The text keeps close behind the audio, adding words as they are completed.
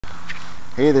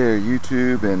Hey there,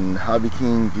 YouTube and Hobby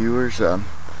King viewers. I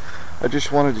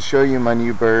just wanted to show you my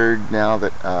new bird now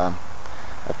that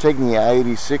I've taken the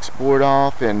I-86 board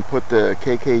off and put the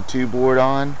KK2 board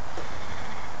on.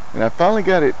 And I finally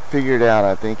got it figured out,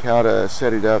 I think, how to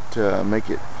set it up to make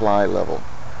it fly level.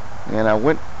 And I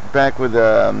went back with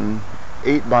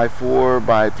 8x4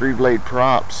 by 3-blade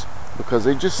props because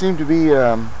they just seem to be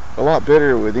a lot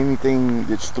better with anything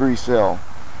that's 3-cell.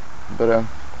 But let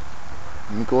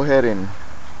me go ahead and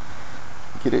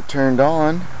get it turned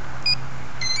on.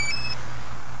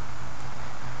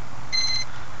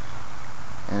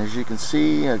 And as you can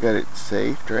see, I got it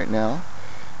safed right now,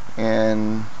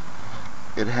 and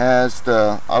it has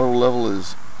the auto level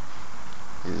is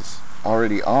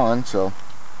already on, so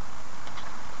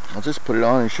I'll just put it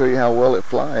on and show you how well it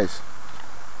flies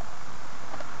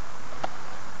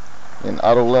in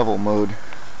auto level mode.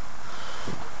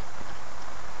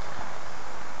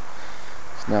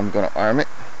 So now I'm going to arm it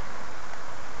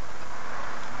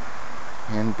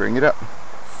and bring it up.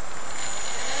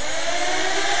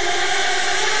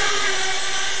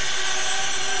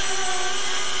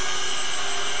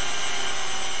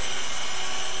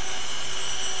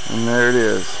 And there it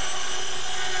is.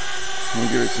 Let me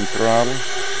give it some throttle.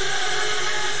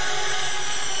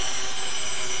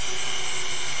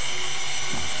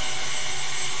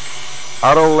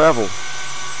 Auto level.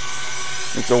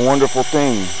 It's a wonderful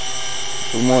thing.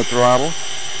 With more throttle.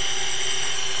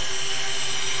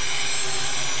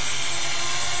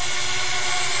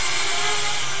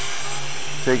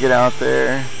 Take it out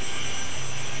there.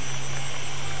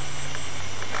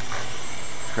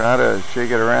 Try to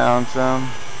shake it around some.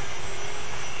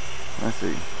 Let's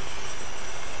see.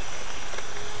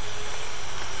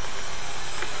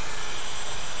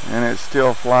 And it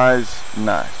still flies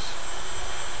nice.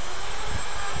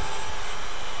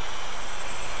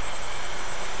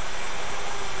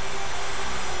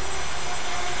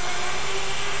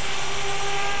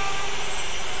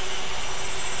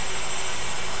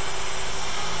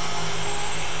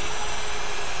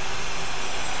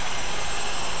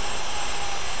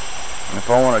 And if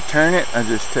I want to turn it, I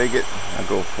just take it, I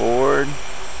go forward.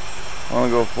 I want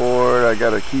to go forward, I got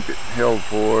to keep it held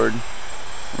forward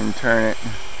and turn it.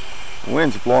 The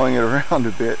wind's blowing it around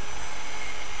a bit.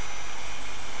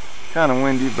 Kind of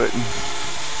windy, but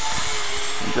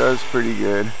it does pretty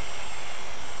good.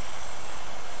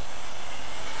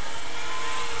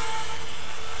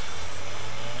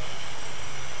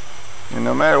 And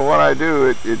no matter what I do,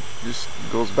 it just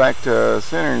goes back to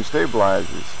center and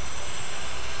stabilizes.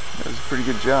 That was a pretty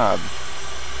good job.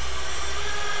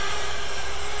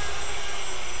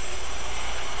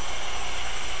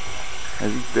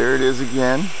 There it is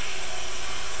again.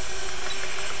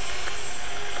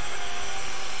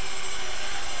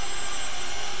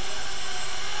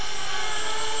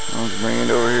 I'll just bring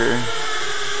it over here.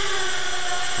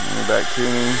 Bring it back to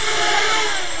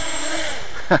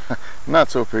me.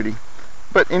 Not so pretty.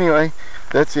 But anyway,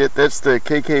 that's it. That's the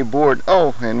KK board.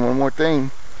 Oh, and one more thing.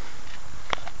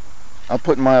 I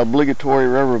put my obligatory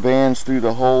rubber bands through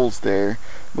the holes there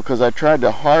because I tried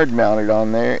to hard mount it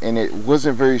on there and it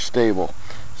wasn't very stable.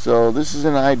 So this is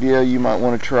an idea you might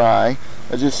want to try.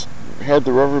 I just had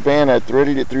the rubber band, I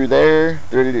threaded it through there,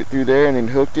 and then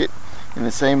hooked it, and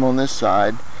the same on this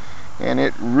side, and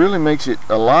it really makes it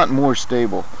a lot more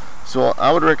stable. So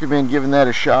I would recommend giving that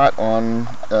a shot on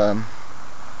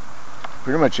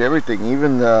pretty much everything.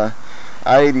 Even the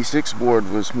I-86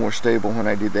 board was more stable when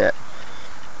I did that.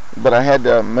 But I had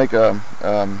to make a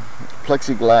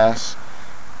plexiglass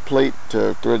plate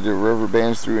to thread the rubber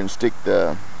bands through and stick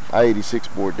the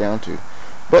I-86 board down to.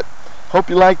 But hope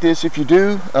you like this. If you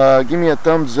do, give me a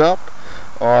thumbs up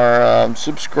or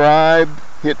subscribe,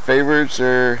 hit favorites,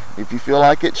 or if you feel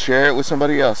like it, share it with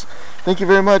somebody else. Thank you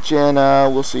very much, and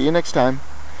we'll see you next time.